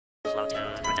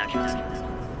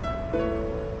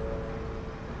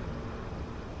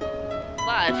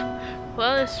Live.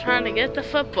 Will is trying to get the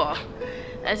football.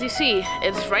 As you see,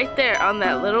 it's right there on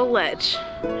that little ledge.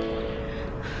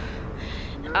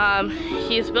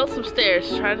 He has built some stairs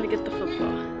trying to get the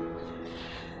football.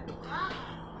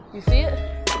 You see it?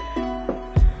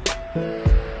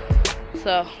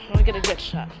 So, let me get a good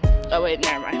shot. Oh wait,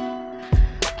 never mind.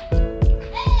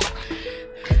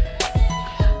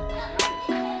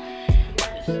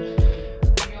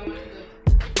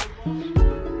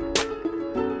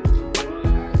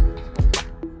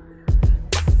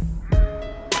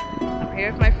 I'm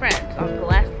here with my friends on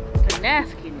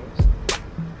Pulaski News.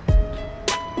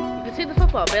 You can see the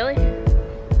football, Bailey.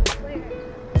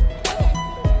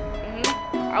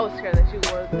 I was scared that you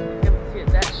weren't able to see it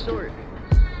that short.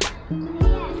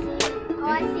 Oh,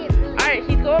 I see it really. Alright,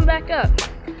 he's going back up.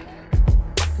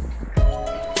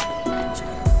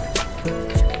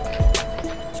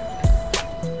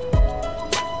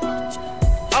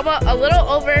 Almost a little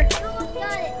over. Almost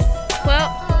got it. Well,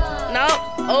 no,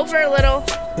 over a little.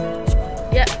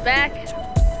 Yep, back.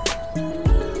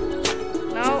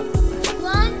 No.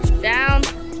 One. Down.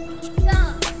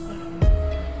 Jump.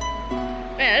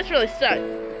 Man, it's really stuck.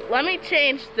 Let me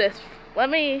change this. Let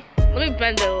me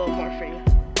bend it a little more for you.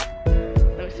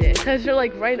 Let me see it, because you're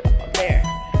like right up there.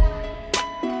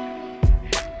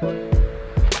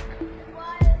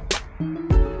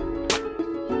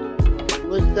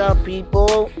 What's up,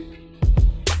 people?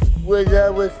 What's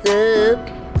up, what's up?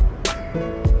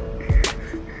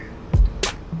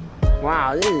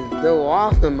 Wow, this is so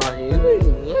awesome out here.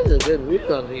 This is a good week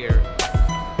up here.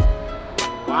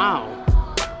 Wow.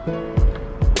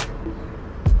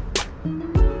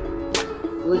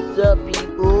 What's up,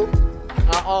 people?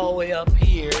 I'm all the way up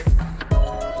here.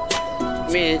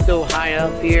 Man, it's so high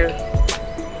up here.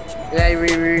 And I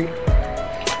really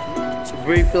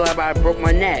feel like I broke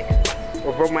my neck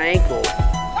or broke my ankle.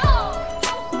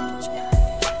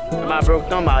 I broke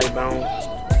somebody's bone.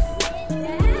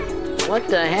 What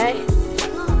the heck?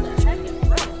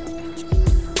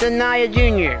 Sanaya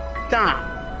Jr. Stop.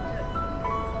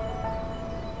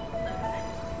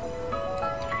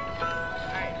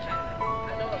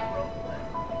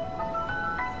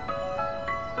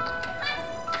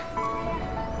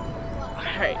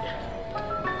 Alright.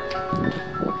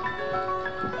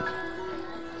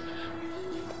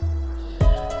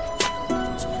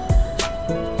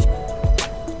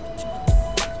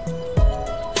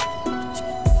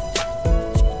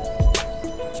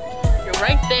 You're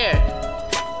right there.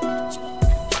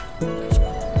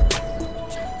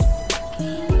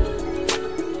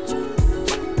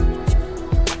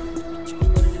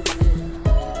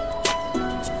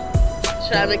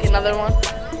 Should I make another one?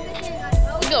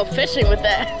 We go fishing with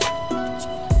that.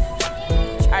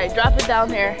 Alright, drop it down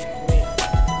here.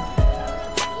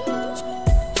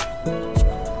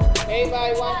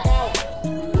 Everybody watch out.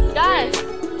 Guys!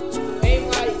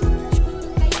 Everybody.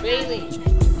 Bailey.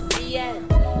 BN.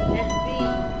 SB.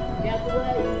 Get out the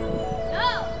way.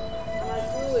 No. Come on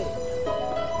through it.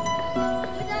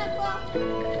 Where's that ball?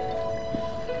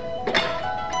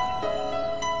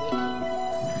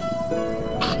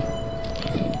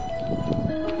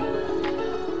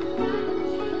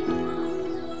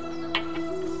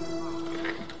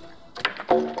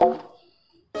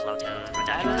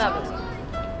 Add another one.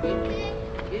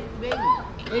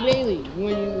 Hey Bailey, you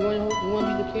want to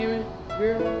be the camera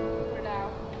girl? For now.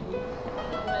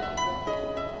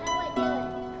 How do I do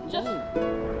it? Just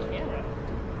camera.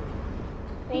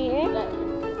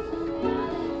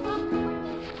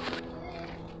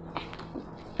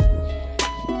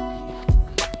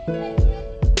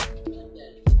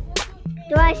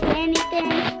 Do I say anything?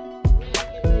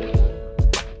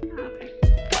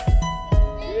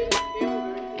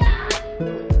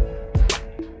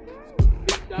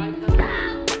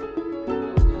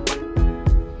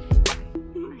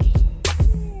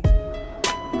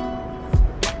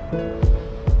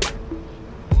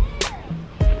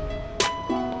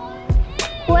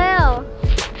 Well,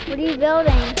 what are you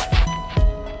building?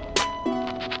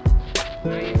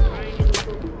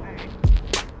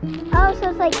 Oh, so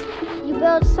it's like you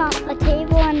build a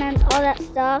table and then all that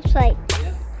stuff, so like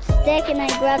stick and then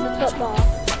grab the football.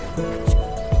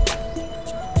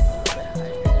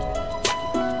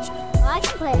 Well, I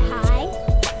can play it high.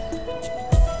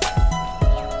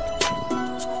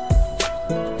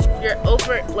 You're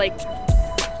over, like,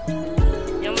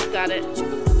 you almost got it.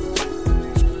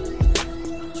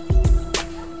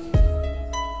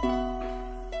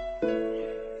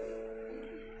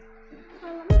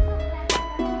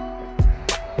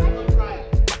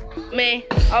 Me,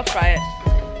 I'll try it.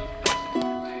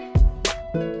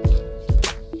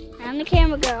 the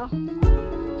camera, girl.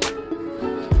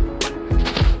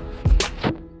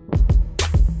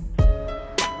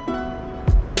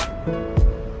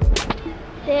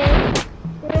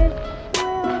 There's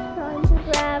 12 trying to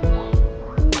grab the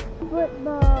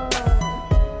football.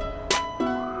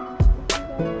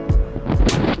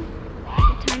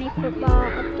 The tiny football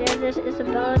up there. There's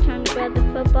Isabella trying to grab the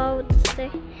football with the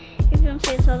stick. If you don't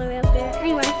see, it's all the way up there.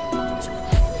 Anyway.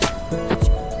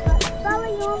 Bella,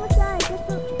 you almost died. Just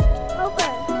over. Over.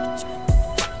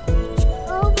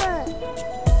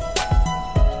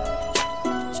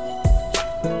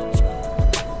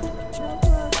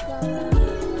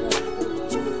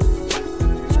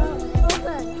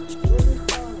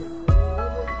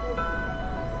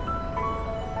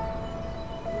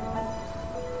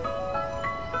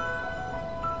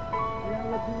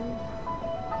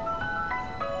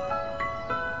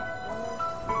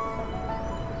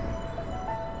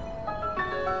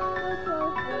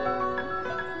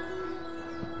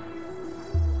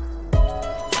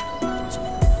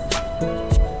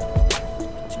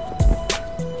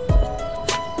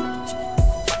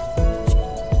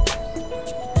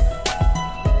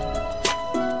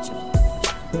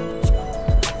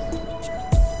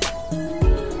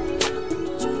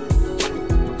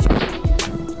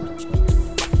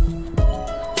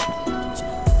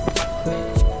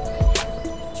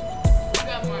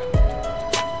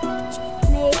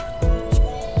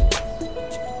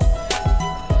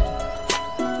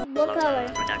 What color?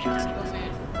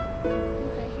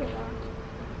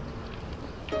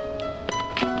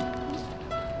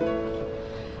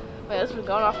 Wait, this has been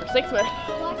going on for 6 minutes.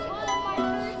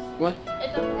 What?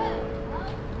 It's okay.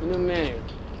 It don't matter.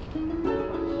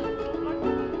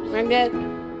 Like that?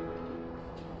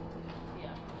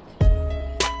 Yeah.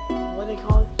 What they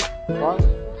call it? Bark?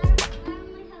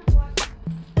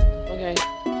 Okay.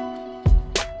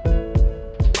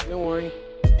 Don't worry.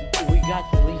 We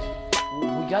got to at least. We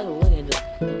got to look at the.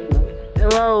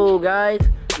 Hello, guys.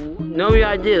 Know what we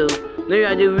gotta do? We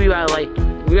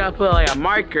gotta put like a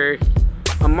marker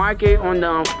on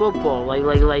the football, like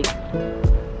where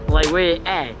it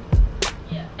at.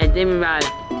 Yeah. And then we gotta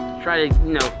try to,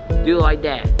 do it like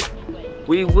that.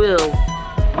 We will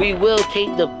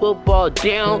take the football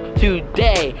down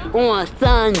today on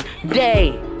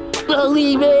Sunday.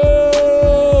 Believe it.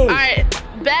 All right,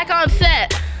 back on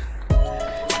set.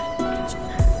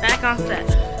 Back on set.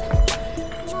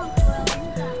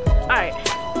 All right.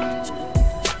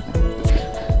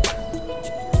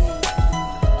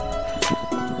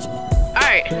 All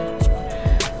right.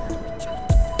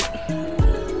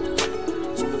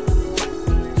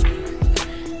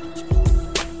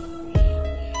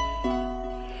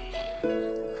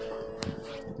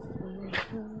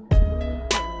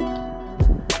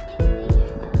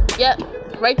 Yep,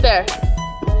 right there.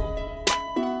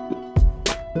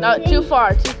 No, too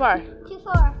far, too far. Too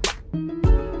far.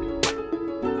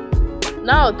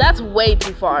 No, that's way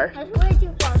too far. That's way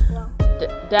too far, Flo.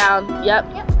 Down, yep.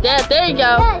 Yep. There you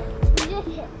go. Yes,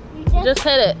 you just Just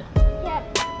hit it. hit.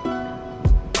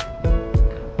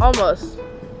 Almost.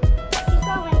 Keep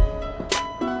going.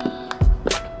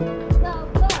 Go,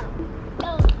 go.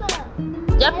 Go, go.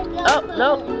 Yep. Let's go, Oh, go.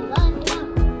 no. Run, run.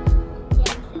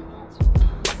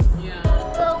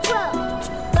 Yeah, go, go.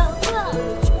 Go, go.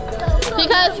 Go, go.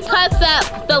 Because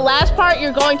the last part,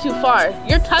 you're going too far.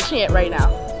 You're touching it right now.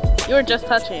 You were just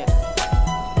touching it.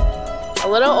 A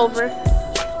little over.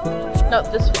 No,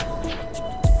 this way.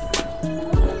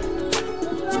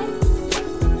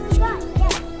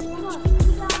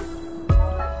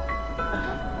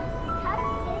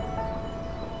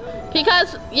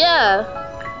 Because, yeah.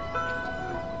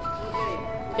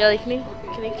 Billy, can you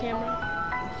camera?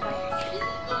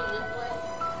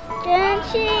 Can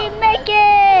she make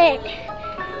it?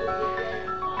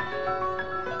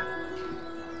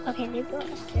 Okay, they built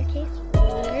a staircase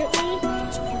literally,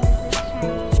 and then this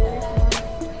time this one.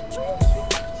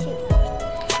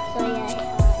 So yeah.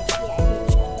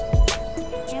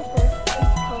 And of course, it's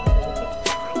called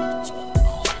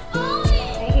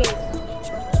right here.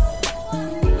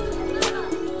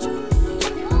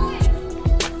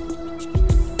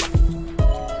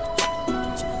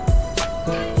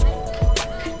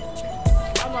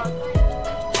 Come on.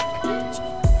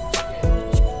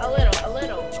 A little.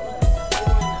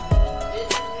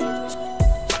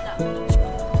 No.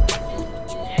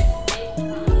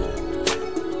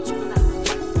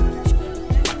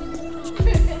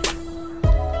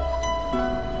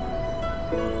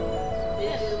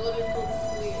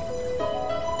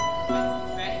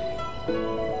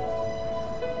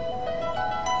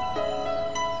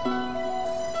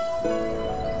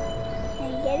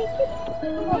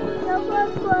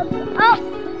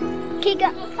 keep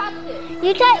going.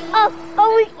 You type.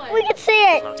 Oh, we can see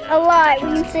it a lot. We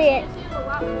can see it.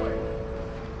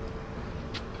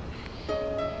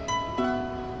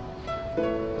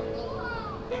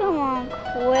 Come on,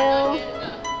 Quill.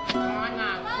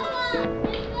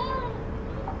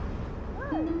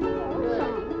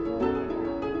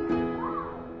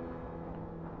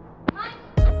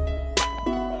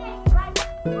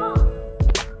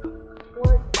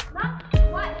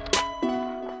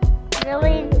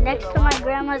 Really? Next to my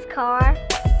grandma's car?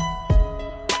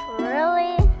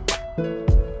 Really?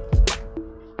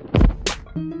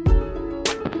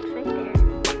 It's right there.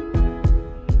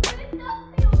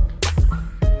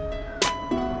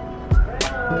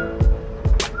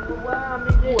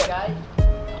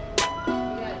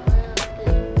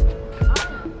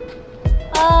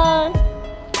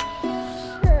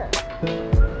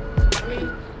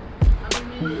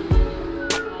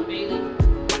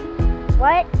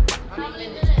 What?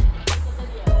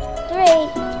 3.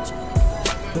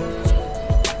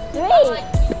 3.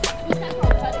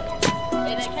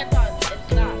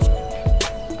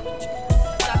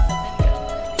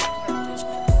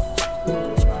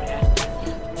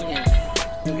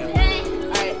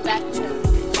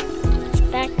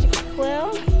 Back to Quill.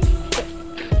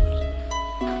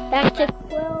 Back to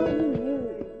Quill.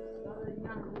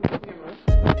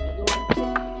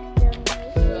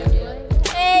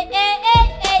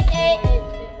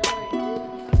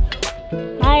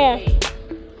 Maya.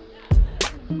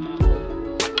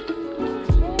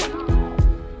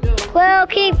 Quill,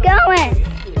 keep going.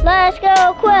 Let's go,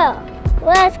 Quill.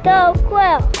 Let's go,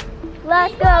 Quill.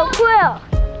 Let's go, Quill.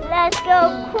 Let's go,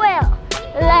 Quill.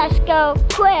 Let's go,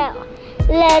 Quill.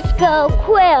 Let's go,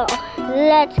 Quill.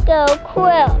 Let's go,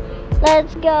 Quill.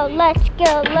 Let's go, let's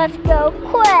go, let's go,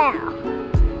 Quill.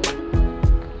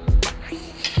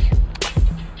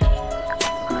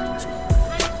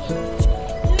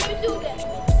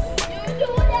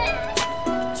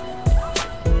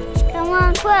 Come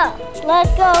on, Quill.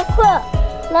 Let's go, Quill.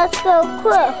 Let's go,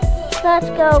 Quill. Let's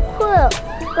go, Quill.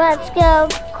 Let's go,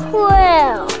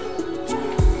 Quill.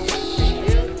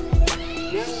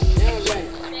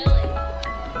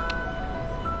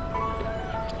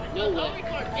 We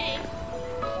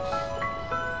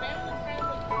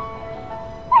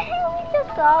just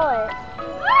saw it.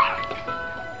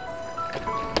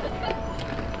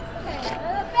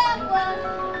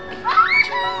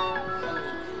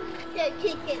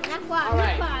 All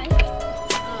right.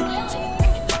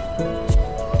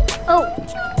 Oh.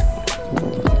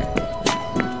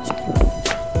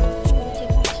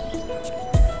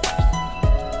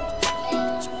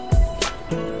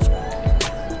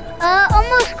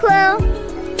 Almost, Quill.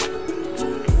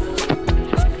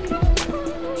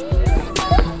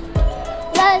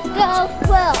 Let's go,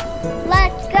 Quill.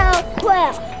 Let's go,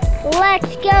 Quill.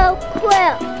 Let's go,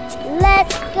 Quill.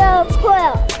 Let's go,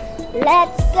 Quill.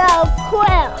 Let's go,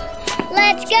 Quill.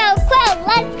 Let's go, Quill.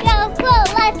 Let's go, Quill.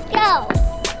 Let's go.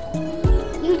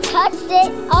 You touched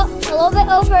it. Up, a little bit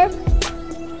over.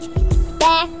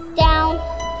 Back, down.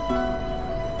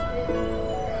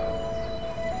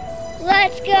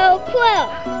 Let's go, Quill.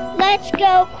 Let's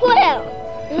go, Quill.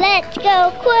 Let's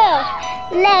go, Quill.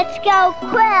 Let's go,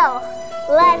 Quill.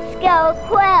 Let's go,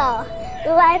 Quill.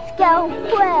 Let's go,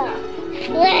 Quill.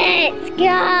 Let's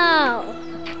go.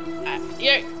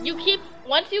 You keep,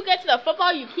 once you get to the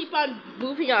football, you keep on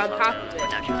moving on top of it.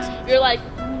 You're like,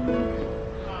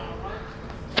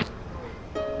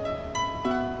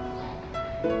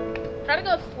 try to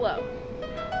go slow,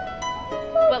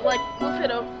 but like move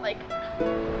it over, like.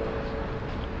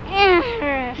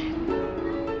 Okay,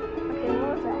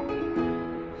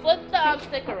 what was that? Flip the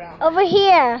stick around. Over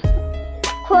here.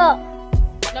 Quill.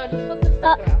 No, just flip the stick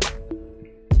around.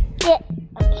 Yeah.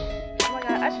 Oh my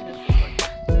god, I should just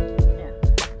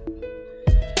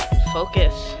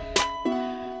focus.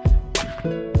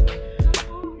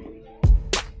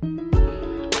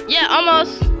 Yeah,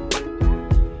 almost.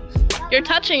 You're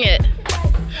touching it.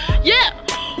 Yeah.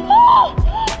 Oh,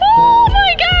 oh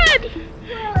my god.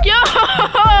 Yo.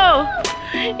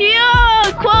 Yo,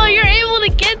 Quill, you're able to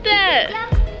get that.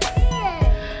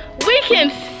 We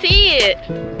can see it.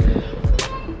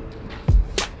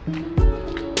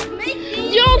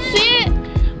 You don't see it?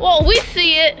 Well, we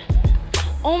see it.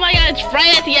 Oh my god, it's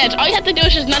right at the edge. All you have to do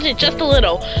is just nudge it just a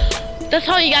little. That's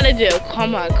all you gotta do.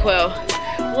 Come on, Quill.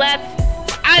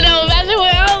 I know, imagine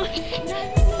what else.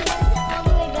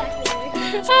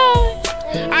 Oh.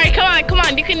 Alright, come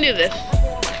on, you can do this.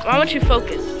 Why don't you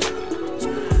focus?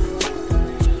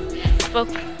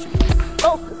 Focus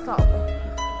on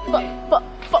it.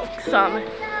 Focus on it.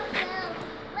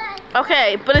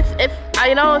 Okay, but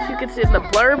I don't know if you can see the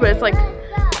blur, but it's like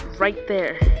right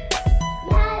there.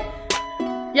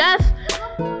 Yes.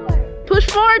 Push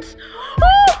forwards.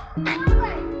 Oh!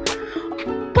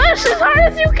 Push as hard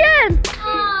as you can.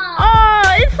 Oh,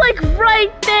 it's like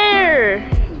right there.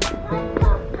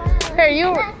 Here,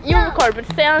 you record, but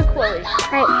stay on Quilly.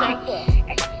 Right.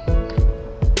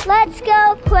 Let's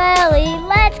go, Quilly.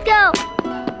 Let's go.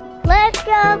 Let's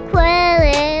go,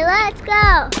 Quilly. Let's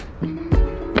go.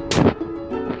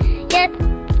 Yes.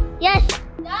 Yes.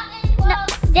 No,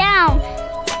 down.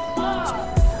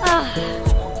 Oh.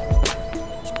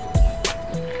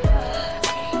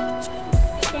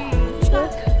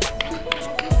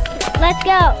 Let's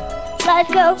go.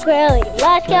 Let's go, Quilly.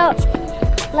 Let's go.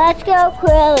 Let's go,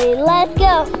 Quilly. Let's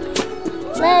go.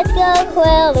 Let's go,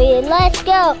 Quilly. Let's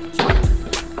go.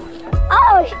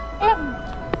 Oh,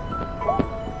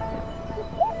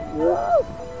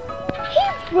 he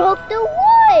broke the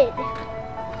wood.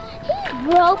 He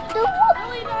broke the wood.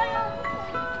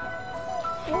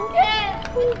 He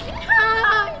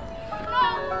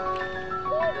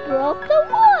broke the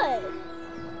wood.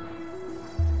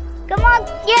 Come on,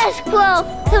 yes, Quill.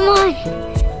 Come on.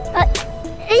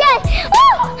 Yes. Oh!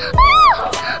 Oh!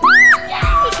 Oh!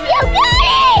 You got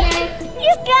it!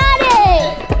 You got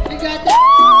it! You got that?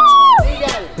 Woo! You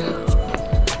got it.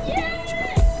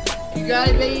 You got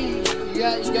it, baby. You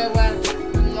got one.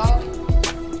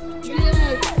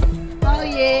 Yeah. Oh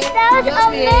yeah. That was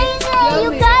amazing! You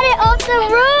got it off the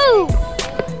roof!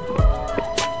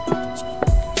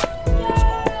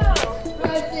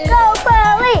 Go,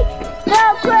 Quilly! Go,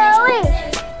 Quilly!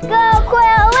 Go,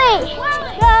 Quilly!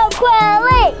 Go,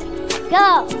 Quilly! Go,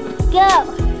 go,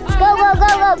 go, go, go,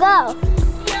 go, go!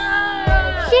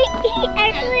 He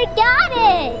actually got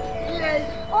it!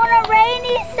 On a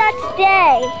rainy such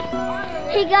day,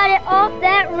 he got it off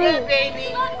that Yeah, roof. baby.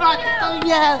 Oh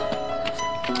yeah.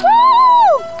 Woo!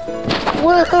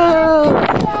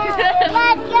 Whoa.